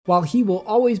While he will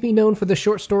always be known for the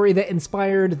short story that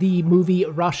inspired the movie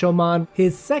Rashomon,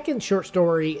 his second short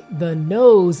story, The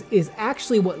Nose, is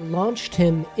actually what launched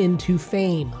him into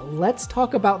fame. Let's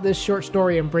talk about this short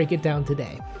story and break it down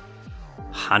today.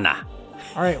 Hana.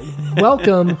 All right,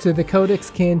 welcome to the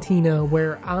Codex Cantina,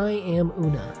 where I am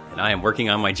Una. And I am working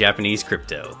on my Japanese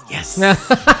crypto. Yes.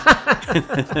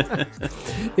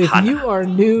 If you are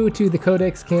new to the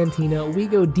Codex Cantina, we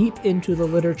go deep into the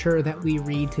literature that we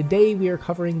read. Today we are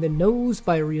covering The Nose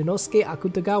by Ryunosuke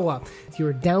Akutagawa. If you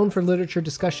are down for literature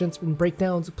discussions and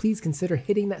breakdowns, please consider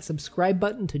hitting that subscribe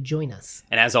button to join us.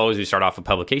 And as always, we start off with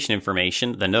publication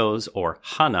information. The Nose, or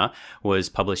Hana, was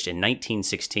published in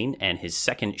 1916 and his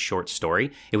second short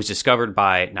story. It was discovered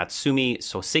by Natsumi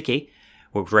Soseki,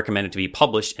 which was recommended to be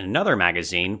published in another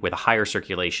magazine with a higher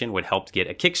circulation, would help get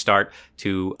a kickstart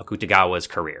to Akutagawa's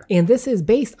career. And this is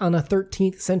based on a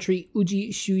 13th century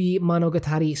Uji Shui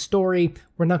Monogatari story.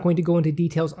 We're not going to go into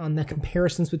details on the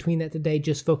comparisons between that today,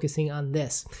 just focusing on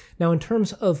this. Now, in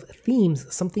terms of themes,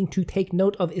 something to take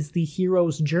note of is the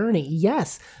hero's journey.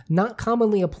 Yes, not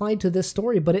commonly applied to this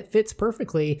story, but it fits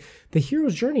perfectly. The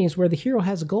hero's journey is where the hero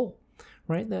has a goal.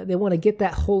 Right? They want to get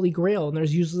that holy grail, and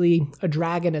there's usually a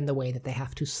dragon in the way that they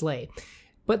have to slay.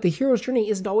 But the hero's journey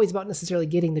isn't always about necessarily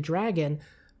getting the dragon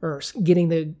or getting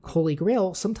the holy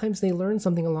grail. Sometimes they learn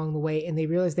something along the way, and they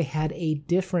realize they had a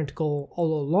different goal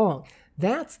all along.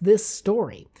 That's this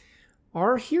story.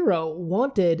 Our hero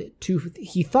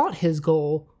he thought his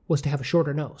goal was to have a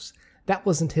shorter nose. That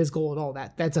wasn't his goal at all.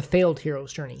 That's a failed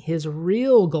hero's journey. His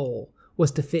real goal was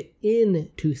to fit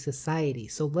into society.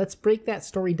 So let's break that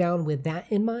story down with that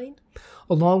in mind,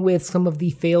 along with some of the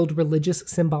failed religious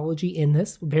symbology in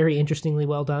this. Very interestingly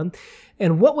well done.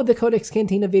 And what would the Codex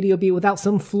Cantina video be without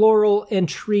some floral and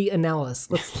tree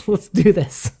analysis? Let's do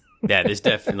this. Yeah, this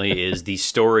definitely is the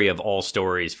story of all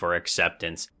stories for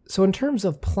acceptance. So in terms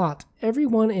of plot,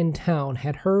 everyone in town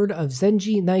had heard of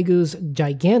Zenji Naigu's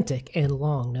gigantic and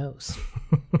long nose.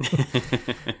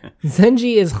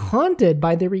 Zenji is haunted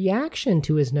by the reaction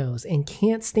to his nose and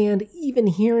can't stand even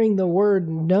hearing the word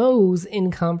nose in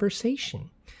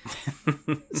conversation.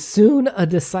 Soon, a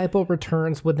disciple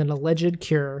returns with an alleged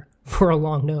cure for a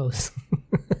long nose.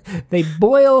 They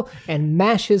boil and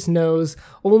mash his nose,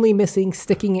 only missing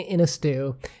sticking it in a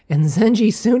stew, and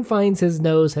Zenji soon finds his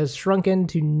nose has shrunken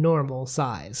to normal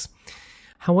size.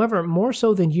 However, more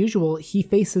so than usual, he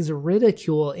faces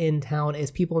ridicule in town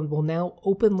as people will now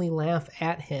openly laugh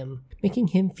at him, making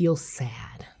him feel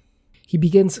sad. He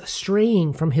begins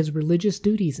straying from his religious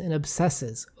duties and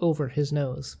obsesses over his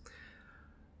nose.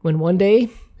 When one day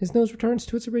his nose returns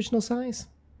to its original size,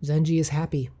 Zenji is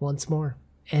happy once more.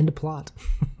 End plot.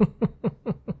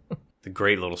 The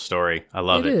great little story. I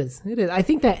love it. It is. I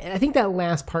think that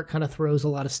last part kind of throws a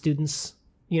lot of students.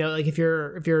 You know, like if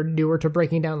you're newer to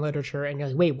breaking down literature and you're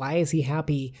like, wait, why is he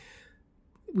happy?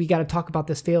 We got to talk about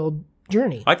this failed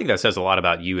journey. I think that says a lot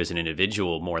about you as an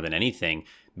individual more than anything,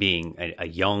 being a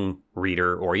young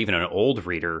reader or even an old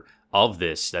reader of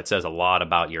this. That says a lot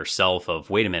about yourself of,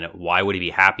 wait a minute, why would he be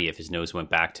happy if his nose went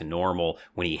back to normal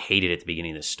when he hated it at the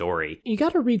beginning of the story? You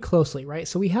got to read closely, right?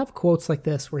 So we have quotes like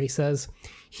this where he says,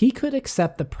 he could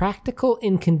accept the practical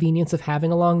inconvenience of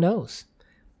having a long nose,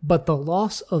 but the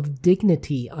loss of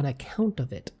dignity on account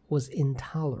of it was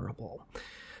intolerable.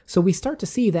 So we start to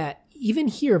see that even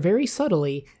here, very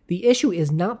subtly, the issue is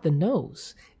not the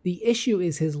nose. The issue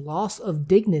is his loss of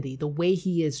dignity, the way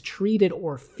he is treated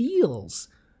or feels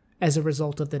as a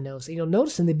result of the nose. And you'll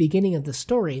notice in the beginning of the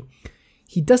story,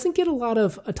 he doesn't get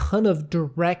a ton of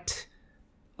direct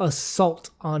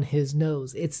assault on his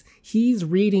nose. He's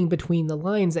reading between the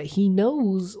lines that he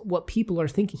knows what people are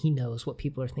thinking. He knows what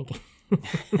people are thinking.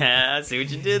 I see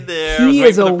what you did there. He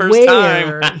is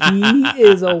aware. He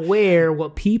is aware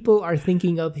what people are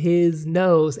thinking of his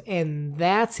nose, and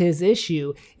that's his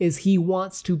issue, is he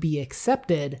wants to be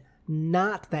accepted,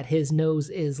 not that his nose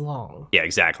is long. Yeah,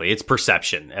 exactly. It's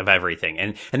perception of everything.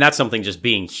 And that's something, just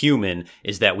being human,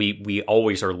 is that we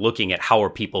always are looking at how are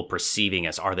people perceiving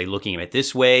us. Are they looking at it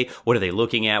this way? What are they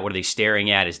looking at? What are they staring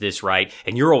at? Is this right?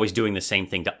 And you're always doing the same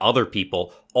thing to other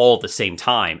people all at the same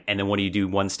time. And then what do you do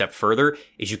one step further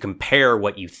is you compare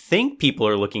what you think people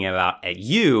are looking at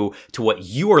you to what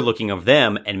you are looking of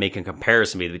them and make a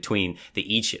comparison between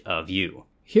each of you.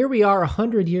 Here we are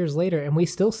 100 years later, and we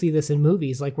still see this in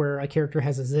movies, like where a character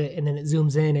has a zit, and then it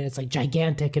zooms in, and it's like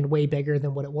gigantic and way bigger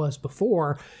than what it was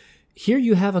before. Here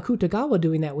you have Akutagawa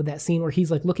doing that with that scene where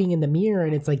he's like looking in the mirror,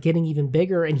 and it's like getting even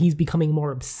bigger, and he's becoming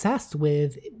more obsessed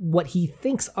with what he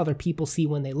thinks other people see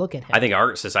when they look at him. I think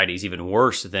our society is even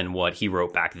worse than what he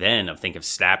wrote back then. Think of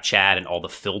Snapchat and all the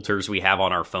filters we have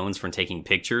on our phones from taking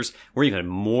pictures. We're even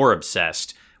more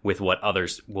obsessed with what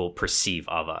others will perceive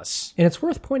of us. And it's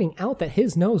worth pointing out that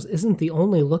his nose isn't the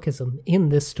only lookism in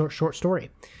this short story.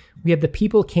 We have the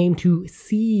people came to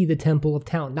see the temple of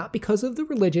town, not because of the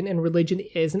religion, and religion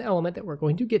is an element that we're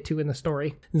going to get to in the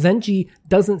story. Zenji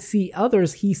doesn't see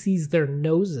others, he sees their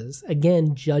noses,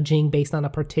 again, judging based on a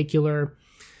particular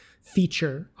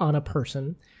feature on a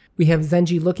person. We have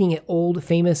Zenji looking at old,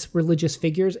 famous religious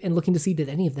figures and looking to see, did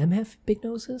any of them have big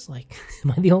noses? Like,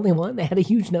 am I the only one that had a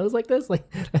huge nose like this? Like,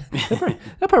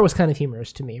 that part was kind of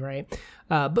humorous to me, right?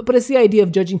 But it's the idea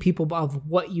of judging people of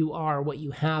what you are, what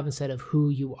you have, instead of who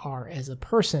you are as a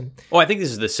person. Well, I think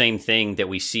this is the same thing that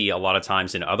we see a lot of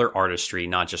times in other artistry,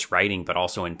 not just writing, but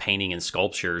also in painting and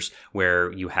sculptures,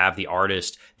 where you have the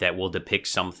artist that will depict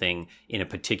something in a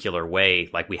particular way,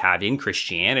 like we have in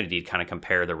Christianity to kind of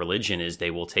compare the religion, is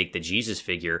they will take the Jesus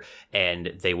figure and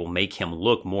they will make him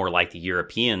look more like the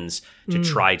Europeans to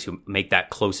try to make that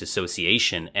close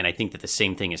association. And I think that the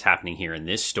same thing is happening here in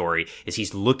this story, is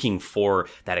he's looking for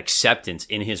that acceptance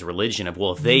in his religion of,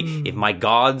 well, if my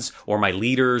gods or my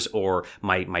leaders or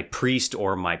my priest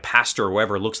or my pastor or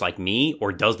whoever looks like me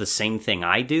or does the same thing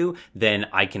I do, then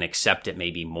I can accept it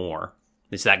maybe more.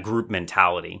 It's that group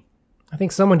mentality. I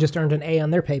think someone just earned an A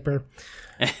on their paper.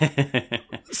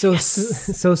 So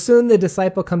soon the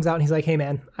disciple comes out and he's like, hey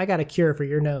man, I got a cure for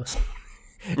your nose.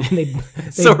 And they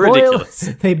so ridiculous.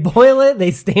 They boil it, they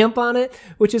stamp on it,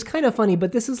 which is kind of funny,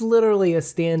 but this is literally a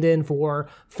stand-in for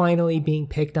finally being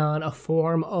picked on, a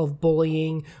form of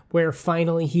bullying where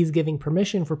finally he's giving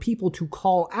permission for people to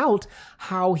call out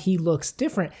how he looks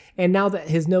different. And now that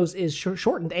his nose is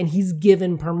shortened and he's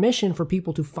given permission for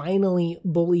people to finally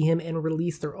bully him and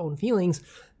release their own feelings,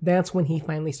 that's when he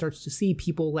finally starts to see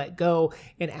people let go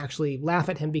and actually laugh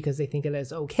at him because they think it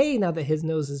is okay now that his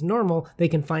nose is normal. They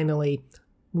can finally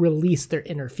release their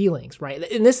inner feelings, right?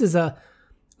 And this is a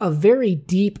very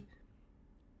deep,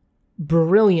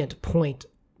 brilliant point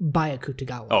by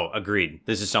Akutagawa. Oh, agreed.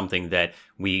 This is something that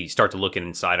we start to look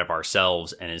inside of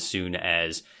ourselves, and as soon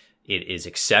as it is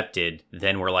accepted,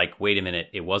 then we're like, wait a minute,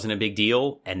 it wasn't a big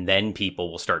deal, and then people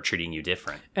will start treating you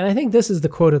different. And I think this is the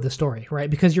quote of the story, right?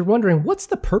 Because you're wondering, what's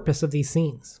the purpose of these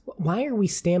scenes? Why are we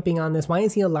stamping on this? Why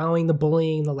is he allowing the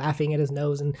bullying, the laughing at his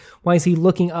nose, and why is he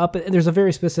looking up? And there's a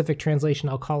very specific translation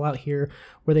I'll call out here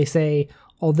where they say,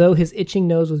 although his itching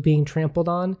nose was being trampled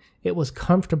on, it was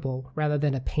comfortable rather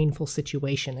than a painful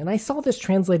situation. And I saw this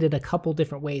translated a couple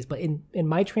different ways, but in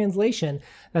my translation,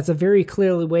 that's a very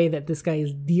clear way that this guy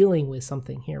is dealing with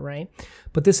something here, right?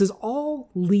 But this is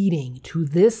all leading to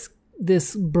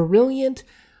this brilliant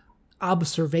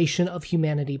observation of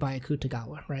humanity by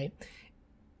Akutagawa, right?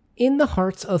 In the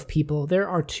hearts of people, there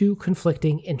are two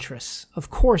conflicting interests. Of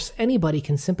course, anybody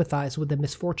can sympathize with the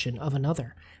misfortune of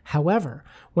another. However,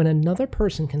 when another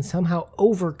person can somehow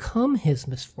overcome his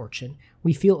misfortune,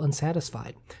 we feel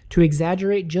unsatisfied. To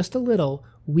exaggerate just a little,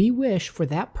 we wish for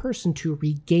that person to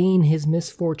regain his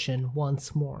misfortune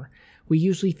once more. We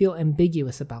usually feel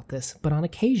ambiguous about this, but on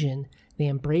occasion, they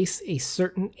embrace a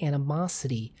certain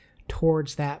animosity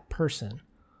towards that person.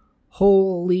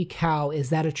 Holy cow,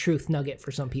 is that a truth nugget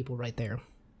for some people right there?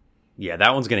 Yeah,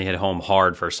 that one's going to hit home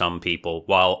hard for some people.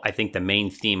 While I think the main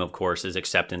theme, of course, is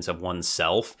acceptance of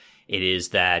oneself, it is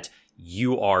that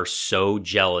you are so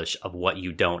jealous of what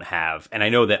you don't have. And I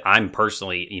know that I'm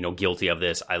personally, guilty of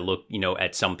this. I look,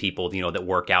 at some people, that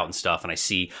work out and stuff, and I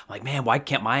see, like, man, why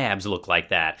can't my abs look like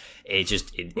that?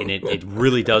 It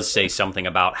really does say something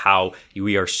about how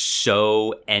we are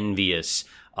so envious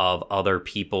of other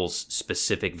people's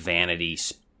specific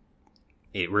vanities.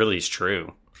 It really is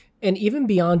true. And even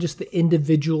beyond just the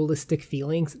individualistic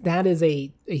feelings, that is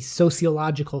a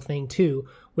sociological thing too,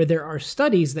 where there are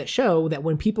studies that show that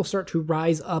when people start to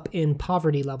rise up in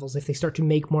poverty levels, if they start to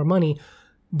make more money,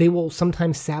 they will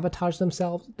sometimes sabotage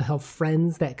themselves. They'll have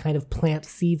friends that kind of plant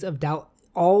seeds of doubt,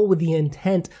 all with the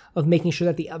intent of making sure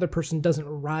that the other person doesn't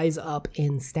rise up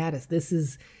in status. This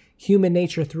is human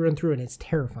nature through and through, and it's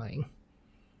terrifying.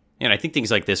 And I think things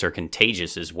like this are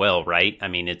contagious as well, right? I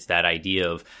mean, it's that idea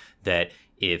of that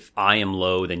if I am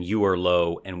low, then you are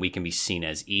low, and we can be seen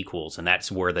as equals. And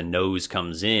that's where the nose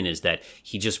comes in, is that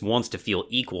he just wants to feel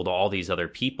equal to all these other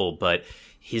people, but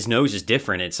his nose is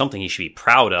different. It's something he should be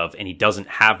proud of, and he doesn't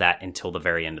have that until the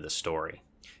very end of the story.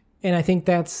 And I think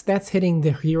that's hitting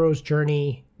the hero's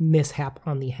journey mishap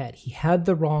on the head. He had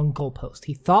the wrong goalpost.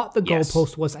 He thought the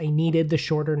goalpost was, I needed the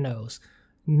shorter nose.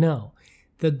 No.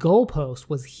 The goalpost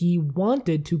was he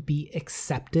wanted to be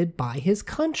accepted by his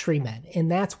countrymen. And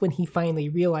that's when he finally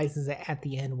realizes that at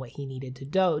the end what he needed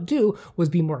to do was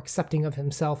be more accepting of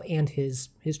himself and his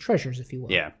treasures, if you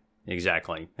will. Yeah,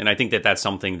 exactly. And I think that that's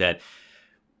something that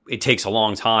it takes a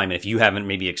long time. And if you haven't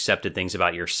maybe accepted things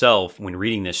about yourself when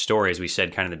reading this story, as we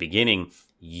said kind of in the beginning,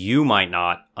 you might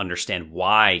not understand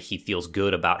why he feels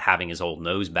good about having his old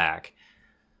nose back,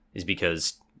 is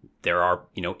because there are,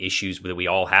 issues that we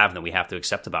all have and that we have to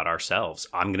accept about ourselves.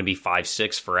 I'm going to be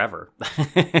 5'6" forever.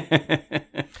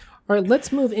 All right,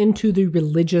 let's move into the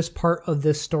religious part of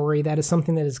this story. That is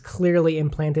something that is clearly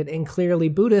implanted and clearly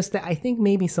Buddhist that I think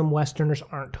maybe some Westerners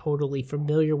aren't totally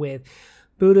familiar with.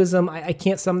 Buddhism, I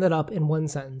can't sum that up in one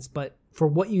sentence, but for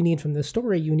what you need from this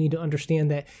story, you need to understand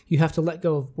that you have to let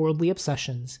go of worldly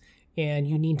obsessions, and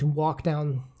you need to walk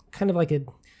down kind of like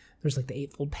there's like the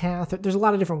Eightfold Path. There's a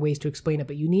lot of different ways to explain it,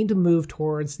 but you need to move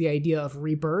towards the idea of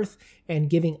rebirth and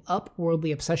giving up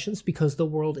worldly obsessions because the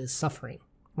world is suffering,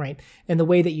 right? And the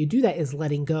way that you do that is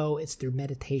letting go. It's through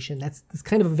meditation. That's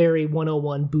kind of a very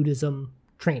 101 Buddhism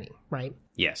training, right?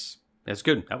 Yes, that's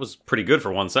good. That was pretty good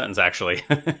for one sentence, actually.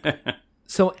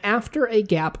 So after a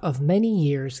gap of many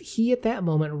years, he at that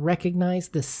moment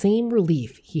recognized the same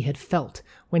relief he had felt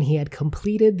when he had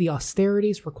completed the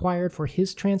austerities required for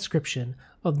his transcription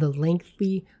of the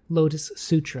lengthy Lotus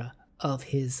Sutra of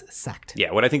his sect.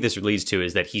 Yeah, what I think this leads to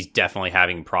is that he's definitely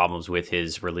having problems with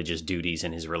his religious duties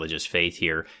and his religious faith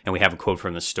here. And we have a quote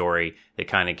from the story that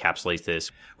kind of encapsulates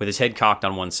this. With his head cocked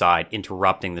on one side,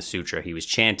 interrupting the sutra he was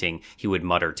chanting, he would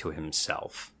mutter to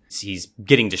himself. He's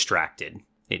getting distracted.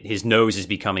 His nose is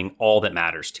becoming all that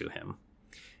matters to him.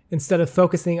 Instead of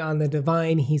focusing on the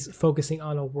divine, he's focusing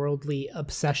on a worldly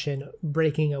obsession,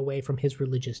 breaking away from his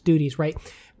religious duties, right?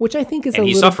 Which I think is and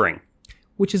he's suffering.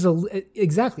 Which is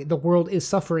exactly, the world is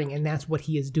suffering, and that's what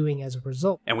he is doing as a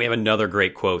result. And we have another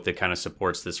great quote that kind of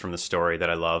supports this from the story that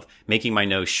I love. Making my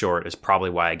nose short is probably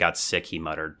why I got sick, he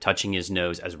muttered, touching his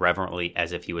nose as reverently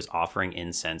as if he was offering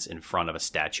incense in front of a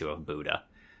statue of Buddha.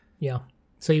 Yeah.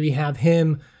 So we have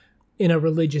him in a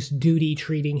religious duty,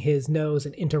 treating his nose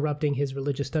and interrupting his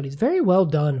religious studies. Very well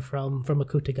done from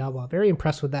Akutagawa. Very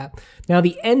impressed with that. Now,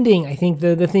 the ending, I think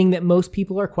the thing that most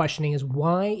people are questioning is,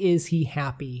 why is he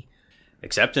happy?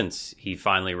 Acceptance. He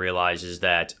finally realizes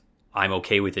that I'm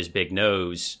okay with his big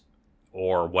nose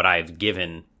or what I've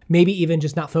given. Maybe even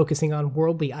just not focusing on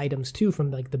worldly items too, from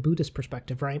like the Buddhist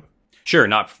perspective, right? Sure,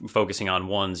 not focusing on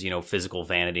one's, physical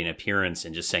vanity and appearance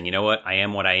and just saying, you know what I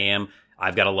am.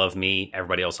 I've got to love me.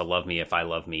 Everybody else will love me if I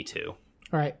love me too.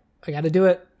 All right. I got to do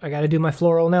it. I got to do my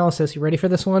floral analysis. You ready for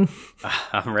this one?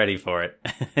 I'm ready for it.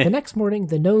 The next morning,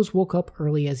 the nose woke up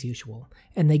early as usual,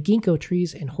 and the ginkgo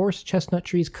trees and horse chestnut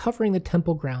trees covering the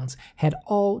temple grounds had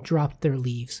all dropped their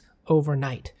leaves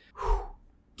overnight. Whew.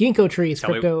 Ginkgo trees,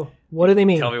 Crypto. What do they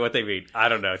mean? Tell me what they mean. I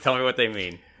don't know. Tell me what they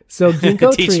mean. So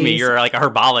ginkgo trees... Teach me. You're like a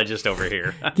herbologist over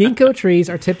here. Ginkgo trees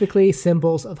are typically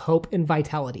symbols of hope and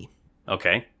vitality.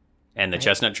 Okay. And the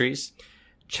chestnut trees?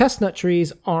 Chestnut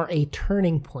trees are a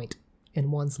turning point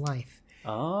in one's life.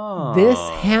 Oh, this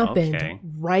happened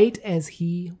right as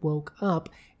he woke up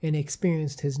and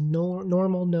experienced his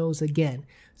normal nose again.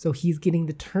 So he's getting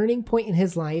the turning point in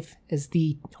his life as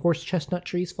the horse chestnut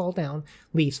trees fall down,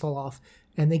 leaves fall off,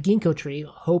 and the ginkgo tree,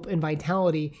 hope and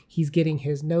vitality, he's getting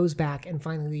his nose back and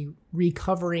finally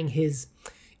recovering his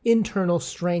internal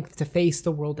strength to face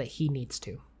the world that he needs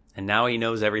to. And now he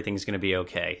knows everything's going to be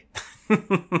okay.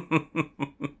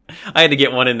 I had to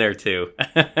get one in there too.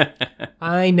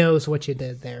 I knows what you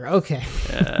did there. Okay.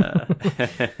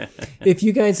 If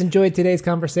you guys enjoyed today's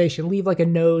conversation, leave like a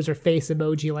nose or face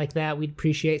emoji like that. We'd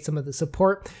appreciate some of the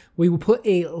support. We will put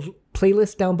a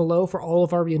playlist down below for all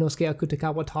of our Ryunosuke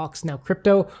Akutagawa talks. Now,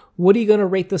 Crypto, what are you going to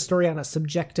rate this story on a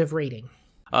subjective rating?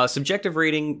 Subjective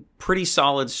rating, pretty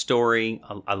solid story.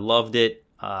 I loved it.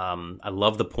 I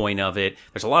love the point of it.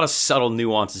 There's a lot of subtle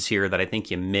nuances here that I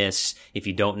think you miss if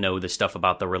you don't know the stuff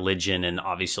about the religion and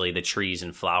obviously the trees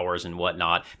and flowers and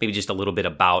whatnot. Maybe just a little bit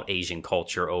about Asian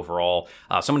culture overall.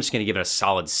 So I'm just going to give it a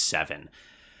solid 7.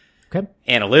 Okay.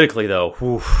 Analytically,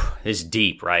 though, it's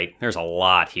deep, right? There's a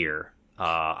lot here.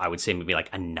 I would say maybe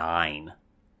like a 9.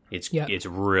 It's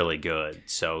really good.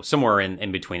 So somewhere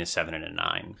in between a 7 and a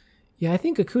 9. Yeah, I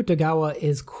think Akutagawa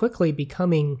is quickly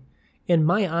becoming, in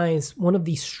my eyes, one of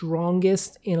the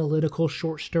strongest analytical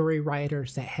short story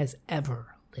writers that has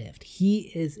ever lived.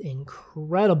 He is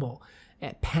incredible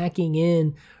at packing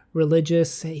in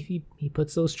religious. He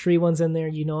puts those tree ones in there.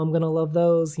 I'm going to love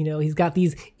those. He's got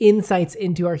these insights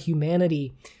into our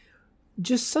humanity.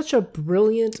 Just such a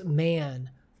brilliant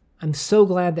man. I'm so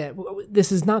glad that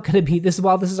this is not going to be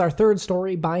while this is our third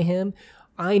story by him,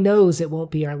 I knows it won't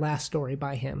be our last story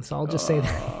by him. So I'll just say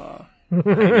that. All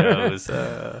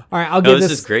right, I'll give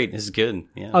this is great. This is good.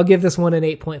 Yeah. I'll give this one an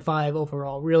 8.5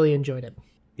 overall. Really enjoyed it.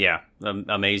 Yeah,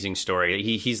 amazing story.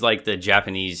 He's like the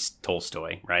Japanese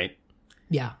Tolstoy, right?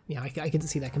 Yeah, I can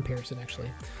see that comparison,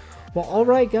 actually. Well,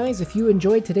 alright guys, if you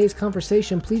enjoyed today's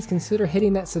conversation, please consider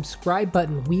hitting that subscribe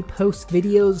button. We post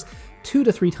videos 2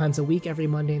 to 3 times a week, every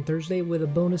Monday and Thursday, with a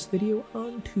bonus video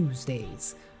on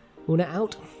Tuesdays. Una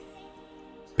out.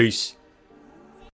 Peace.